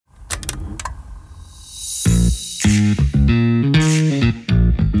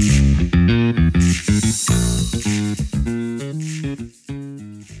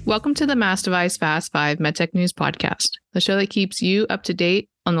Welcome to the Mass Device Fast 5 MedTech News Podcast, the show that keeps you up to date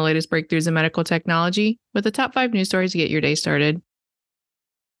on the latest breakthroughs in medical technology with the top 5 news stories to get your day started.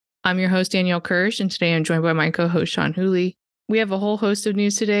 I'm your host, Danielle Kirsh, and today I'm joined by my co-host, Sean Whooley. We have a whole host of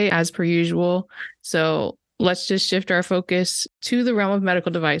news today, as per usual, so let's just shift our focus to the realm of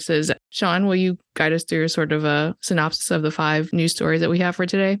medical devices. Sean, will you guide us through sort of a synopsis of the 5 news stories that we have for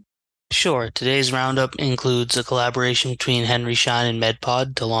today? Sure. Today's roundup includes a collaboration between Henry Schein and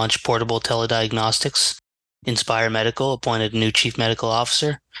Medpod to launch portable telediagnostics. Inspire Medical appointed a new chief medical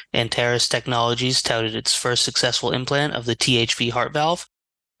officer. Anteris Technologies touted its first successful implant of the THV heart valve.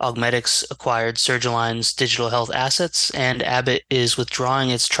 Augmedics acquired Surgalign's digital health assets, and Abbott is withdrawing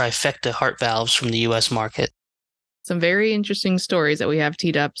its Trifecta heart valves from the U.S. market. Some very interesting stories that we have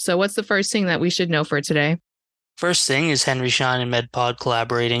teed up. So what's the first thing that we should know for today? First thing is Henry Schein and Medpod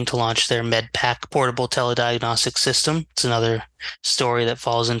collaborating to launch their Medpac portable telediagnostic system. It's another story that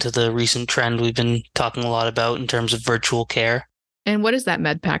falls into the recent trend we've been talking a lot about in terms of virtual care. And what is that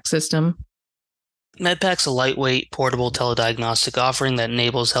Medpac system? Medpac's a lightweight, portable telediagnostic offering that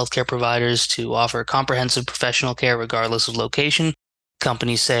enables healthcare providers to offer comprehensive professional care regardless of location.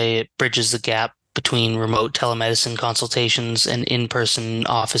 Companies say it bridges the gap between remote telemedicine consultations and in-person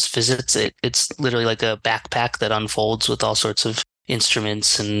office visits. It's literally like a backpack that unfolds with all sorts of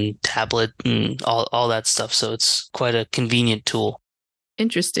instruments and tablet and all that stuff. So it's quite a convenient tool.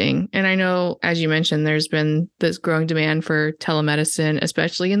 Interesting. And I know, as you mentioned, there's been this growing demand for telemedicine,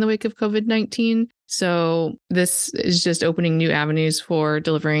 especially in the wake of COVID-19. So this is just opening new avenues for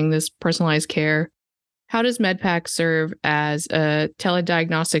delivering this personalized care. How does Medpac serve as a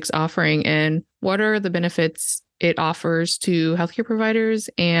telediagnostics offering, and what are the benefits it offers to healthcare providers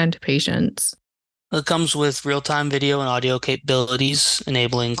and patients? It comes with real-time video and audio capabilities,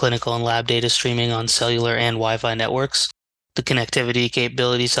 enabling clinical and lab data streaming on cellular and Wi-Fi networks. The connectivity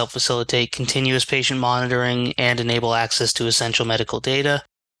capabilities help facilitate continuous patient monitoring and enable access to essential medical data.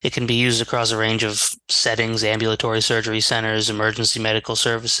 It can be used across a range of settings: ambulatory surgery centers, emergency medical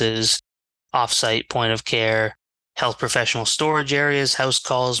services, off-site point of care, health professional storage areas, house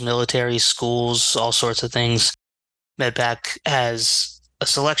calls, military, schools, all sorts of things. Medpac has a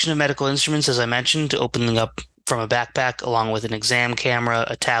selection of medical instruments, as I mentioned, opening up from a backpack, along with an exam camera,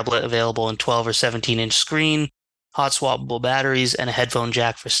 a tablet available in 12 or 17-inch screen, hot swappable batteries, and a headphone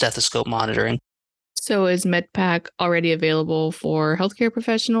jack for stethoscope monitoring. So is Medpac already available for healthcare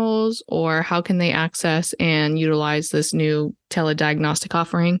professionals, or how can they access and utilize this new telediagnostic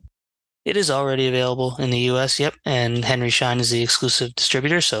offering? It is already available in the U.S., yep, and Henry Schein is the exclusive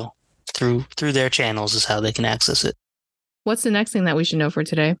distributor, so through their channels is how they can access it. What's the next thing that we should know for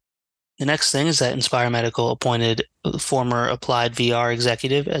today? The next thing is that Inspire Medical appointed former AppliedVR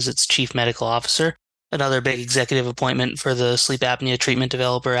executive as its chief medical officer, another big executive appointment for the sleep apnea treatment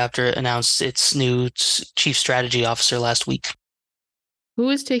developer after it announced its new chief strategy officer last week. Who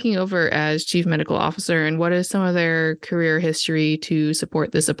is taking over as chief medical officer, and what is some of their career history to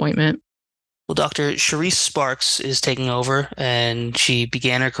support this appointment? Well, Dr. Cherise Sparks is taking over, and she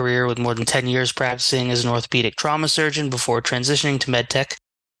began her career with more than 10 years practicing as an orthopedic trauma surgeon before transitioning to MedTech,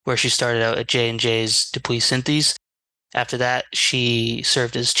 where she started out at J&J's Dupuis Synthes. After that, she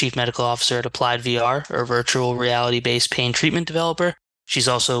served as chief medical officer at AppliedVR, a virtual reality-based pain treatment developer. She's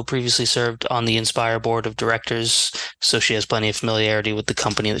also previously served on the Inspire board of directors, so she has plenty of familiarity with the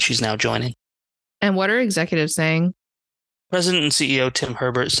company that she's now joining. And what are executives saying? President and CEO Tim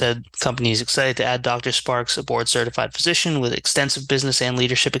Herbert said the company is excited to add Dr. Sparks, a board-certified physician with extensive business and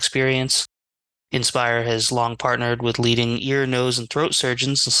leadership experience. Inspire has long partnered with leading ear, nose, and throat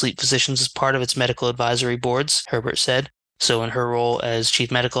surgeons and sleep physicians as part of its medical advisory boards, Herbert said. So in her role as Chief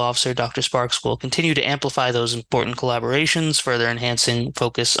Medical Officer, Dr. Sparks will continue to amplify those important collaborations, further enhancing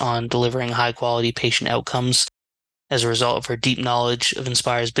focus on delivering high-quality patient outcomes. As a result of her deep knowledge of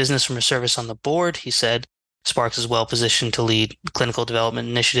Inspire's business from her service on the board, he said, Sparks is well positioned to lead clinical development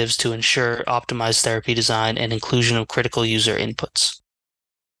initiatives to ensure optimized therapy design and inclusion of critical user inputs.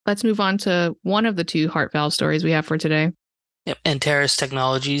 Let's move on to one of the 2 heart valve stories we have for today. Yep. Anteris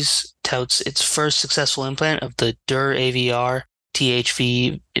Technologies touts its first successful implant of the DurAVR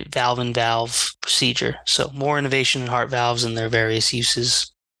THV valve-in-valve procedure. So more innovation in heart valves and their various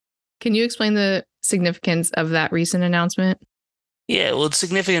uses. Can you explain the significance of that recent announcement? Yeah, well, it's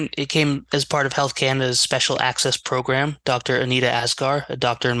significant. It came as part of Health Canada's Special Access Program. Dr. Anita Asgar, a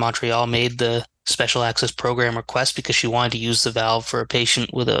doctor in Montreal, made the Special Access Program request because she wanted to use the valve for a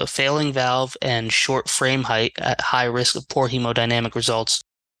patient with a failing valve and short frame height at high risk of poor hemodynamic results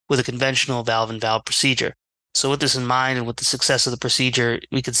with a conventional valve-in-valve procedure. So with this in mind and with the success of the procedure,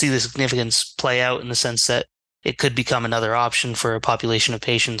 we could see the significance play out in the sense that it could become another option for a population of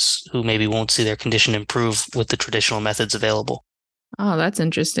patients who maybe won't see their condition improve with the traditional methods available. Oh, that's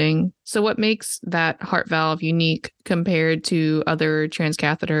interesting. So what makes that heart valve unique compared to other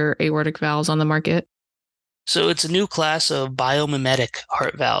transcatheter aortic valves on the market? So it's a new class of biomimetic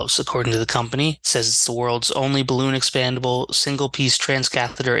heart valves, according to the company. It says it's the world's only balloon expandable single-piece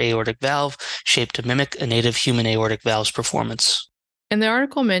transcatheter aortic valve shaped to mimic a native human aortic valve's performance. And the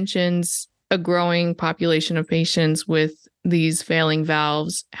article mentions a growing population of patients with these failing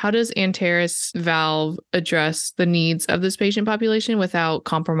valves. How does Anteris valve address the needs of this patient population without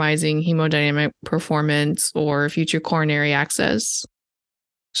compromising hemodynamic performance or future coronary access?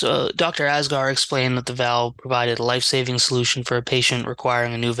 So Dr. Asgar explained that the valve provided a life-saving solution for a patient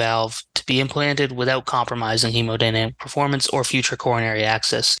requiring a new valve to be implanted without compromising hemodynamic performance or future coronary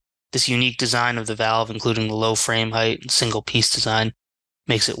access. This unique design of the valve, including the low frame height and single-piece design,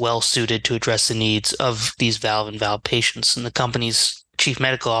 makes it well-suited to address the needs of these valve-in-valve patients. And the company's chief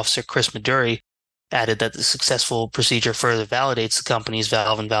medical officer, Chris Maduri, added that the successful procedure further validates the company's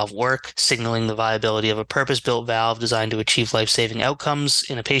valve-in-valve work, signaling the viability of a purpose-built valve designed to achieve life-saving outcomes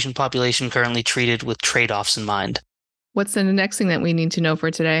in a patient population currently treated with trade-offs in mind. What's the next thing that we need to know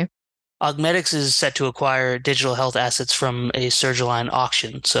for today? Augmedics is set to acquire digital health assets from a Surgalign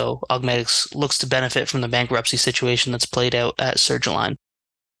auction, so Augmedics looks to benefit from the bankruptcy situation that's played out at Surgalign.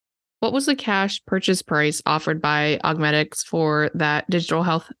 What was the cash purchase price offered by Augmedics for that digital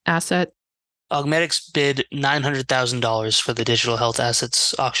health asset? Augmedics bid $900,000 for the digital health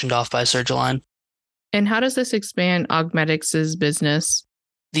assets auctioned off by Surgalign. And how does this expand Augmedics' business?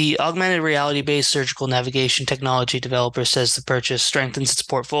 The augmented reality-based surgical navigation technology developer says the purchase strengthens its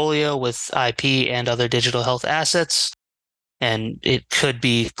portfolio with IP and other digital health assets, and it could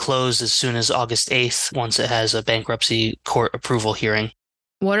be closed as soon as August 8th once it has a bankruptcy court approval hearing.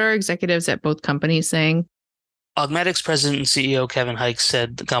 What are executives at both companies saying? Augmedics President and CEO Kevin Hykes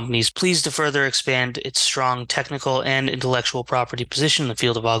said the company is pleased to further expand its strong technical and intellectual property position in the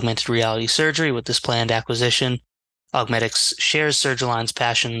field of augmented reality surgery with this planned acquisition. Augmedics shares Surgalign's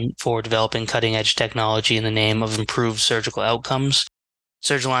passion for developing cutting-edge technology in the name of improved surgical outcomes.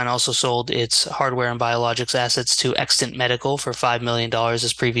 Surgalign also sold its hardware and biologics assets to Extant Medical for $5 million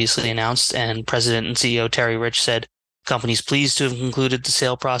as previously announced, and President and CEO Terry Rich said the company is pleased to have concluded the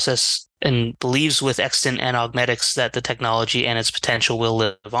sale process and believes with Extant and Augmedics that the technology and its potential will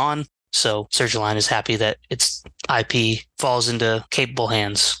live on. So Surgalign is happy that its IP falls into capable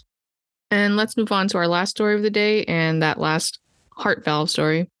hands. And let's move on to our last story of the day and that last heart valve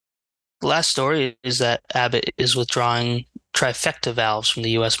story. The last story is that Abbott is withdrawing Trifecta valves from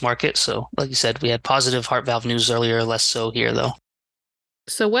the U.S. market. So like you said, we had positive heart valve news earlier, less so here though.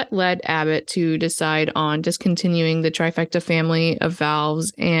 So what led Abbott to decide on discontinuing the Trifecta family of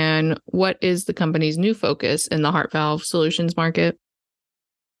valves, and what is the company's new focus in the heart valve solutions market?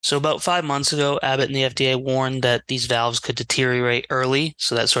 So about 5 months ago, Abbott and the FDA warned that these valves could deteriorate early.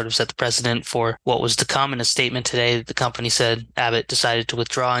 So that sort of set the precedent for what was to come. In a statement today, the company said Abbott decided to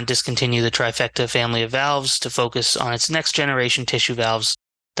withdraw and discontinue the Trifecta family of valves to focus on its next generation tissue valves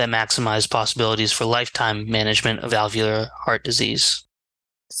that maximize possibilities for lifetime management of valvular heart disease.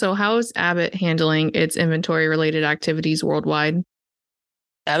 So how is Abbott handling its inventory-related activities worldwide?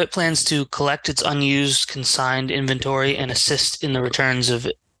 Abbott plans to collect its unused consigned inventory and assist in the returns of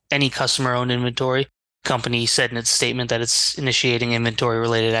any customer-owned inventory. The company said in its statement that it's initiating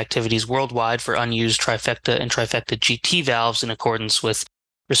inventory-related activities worldwide for unused Trifecta and Trifecta GT valves in accordance with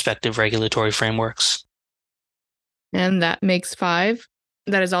respective regulatory frameworks. And that makes 5.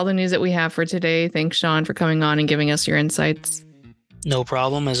 That is all the news that we have for today. Thanks, Sean, for coming on and giving us your insights. No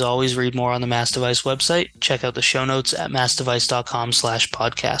problem. As always, read more on the Mass Device website. Check out the show notes at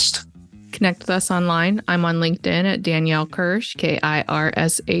massdevice.com/podcast. Connect with us online. I'm on LinkedIn at Danielle Kirsh,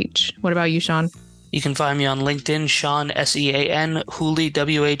 Kirsh. What about you, Sean? You can find me on LinkedIn, Sean, Sean, Whooley,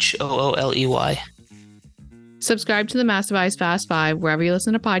 Whooley. Subscribe to the Mass Device Fast 5 wherever you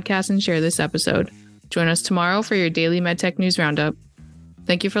listen to podcasts and share this episode. Join us tomorrow for your daily MedTech News Roundup.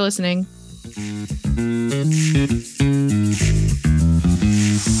 Thank you for listening.